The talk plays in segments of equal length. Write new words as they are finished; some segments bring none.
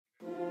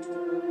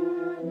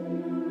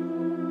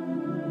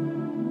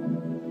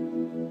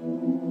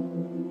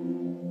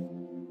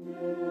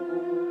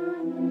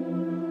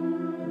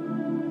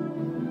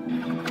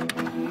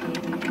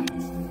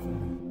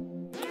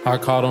I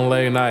caught him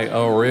late night,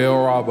 a real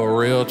robber,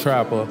 real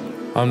trapper.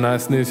 I'm not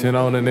snitching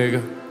on a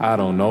nigga, I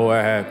don't know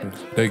what happened.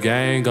 The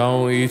gang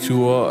gon' eat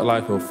you up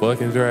like a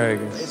fucking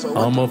dragon.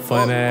 I'm a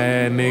funny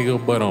ass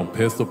nigga, but I'm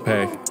pistol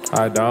packing.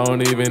 I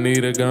don't even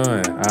need a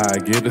gun, I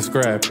get the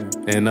scrapping.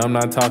 And I'm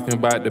not talking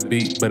about the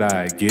beat, but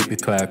I get the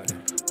clapping.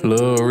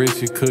 Lil'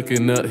 Richie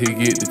cooking up, he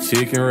get the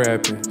chicken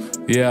wrapping.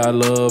 Yeah, I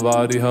love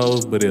all these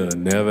hoes, but it'll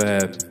never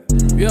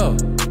happen. Yo,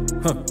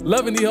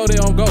 loving these hoes, they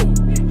don't go.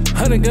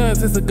 100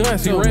 guns, it's a gun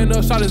show. He ran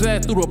up, shot his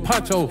ass through the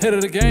poncho. Head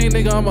of the game,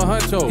 nigga, I'm a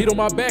huncho. Hit on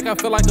my back, I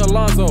feel like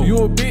Alonzo. You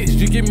a bitch,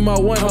 you give me my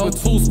one hoe.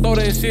 Two, stole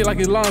that shit like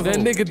Alonzo. That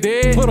nigga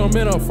dead, put him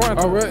in a front.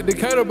 I rep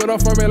Decatur, but I'm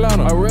from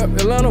Atlanta. I rep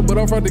Atlanta, but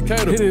I'm from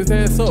Decatur. Hit his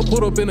ass up,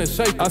 put up in a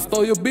shake. I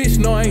stole your bitch,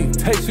 no I ain't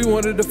take. She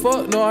wanted to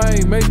fuck, no I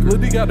ain't make. Lil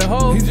D got the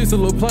hoe, he's just a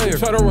little player.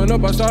 Try to run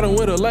up, I shot him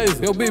with a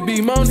laser. Yo, big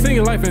B moan,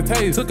 singing life and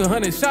taste. Took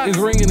 100 shots, it's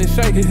ringing and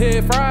shake. His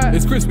head fried,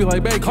 it's crispy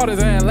like bacon. Caught his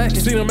ass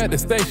lacking, seen him at the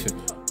station.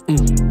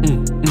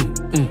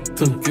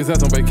 Took his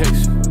ass on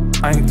vacation.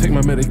 I ain't take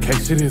my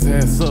medication, his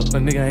ass up, a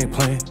nigga ain't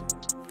playing.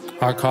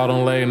 I caught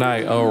him late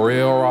night, a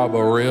real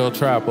robber, real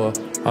trapper.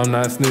 I'm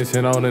not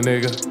snitching on a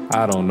nigga,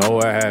 I don't know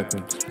what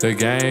happened. The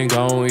gang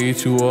gon'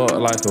 eat you up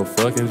like a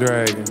fucking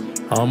dragon.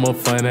 I'm a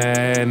funny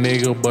ass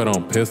nigga, but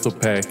I'm pistol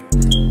packing.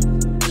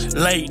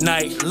 Late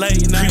night,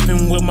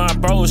 creeping with my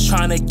bros,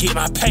 trying to get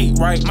my pay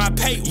right.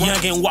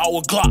 Young and walk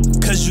with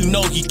Glock, cause you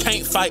know he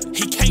can't fight.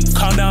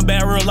 Calm down,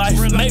 bad real life.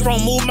 Make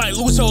wrong move, might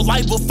lose your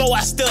life before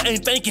I still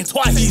ain't thinking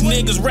twice. These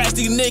niggas rats,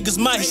 these niggas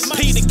mice.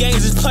 P the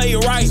games is play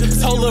it right.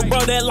 Told lil' bro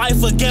that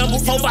life a gamble.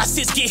 4 by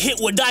 6 get hit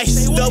with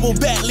dice. Double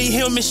back, leave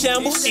him in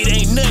shambles. It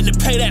ain't nothing to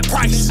pay that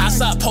price. I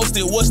saw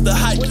posted, what's the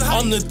hype?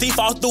 I'm the thief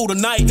all through the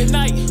night.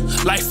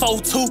 Like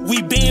 4-2,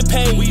 we been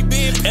paid.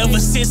 Ever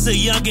since a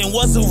youngin'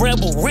 was a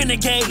rebel,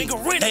 renegade.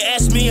 They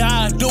ask me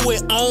how I do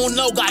it, I don't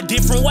know, got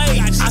different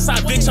ways. I saw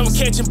bitch, I'm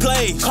catching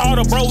plays. Call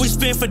the bro, we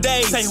spin for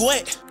days. Say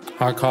what?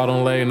 I caught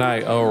him late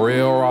night, a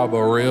real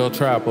robber, real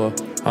trapper.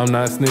 I'm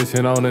not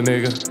snitching on a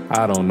nigga,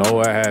 I don't know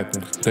what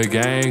happened. The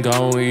gang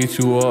gon' eat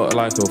you up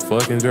like a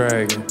fucking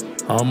dragon.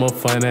 I'm a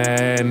funny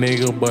ass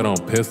nigga, but I'm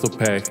pistol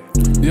packing.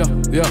 Yeah,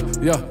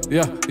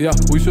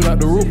 we shoot out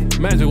the roof,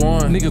 magic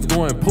wand, niggas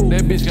going poo.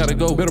 That bitch gotta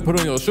go, better put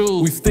on your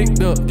shoes. We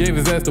sticked up, gave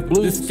his ass the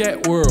blue. This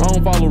scat world, I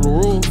don't follow the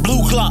rules.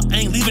 Blue clock,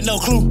 ain't leaving no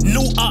clue.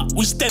 New up,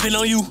 we stepping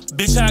on you.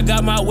 Bitch, I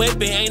got my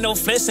weapon, ain't no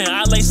flexing,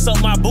 I lace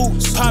up my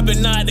boots.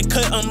 Popping out the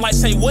cut, I'm like,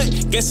 say what?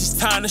 Guess it's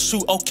time to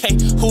shoot, okay.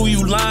 Who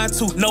you lying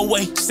to? No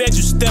way. Said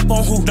you step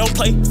on who? Don't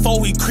play before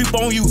we creep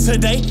on you.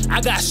 Today, I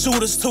got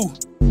shooters too.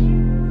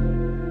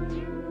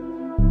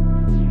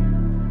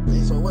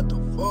 So what the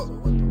fuck?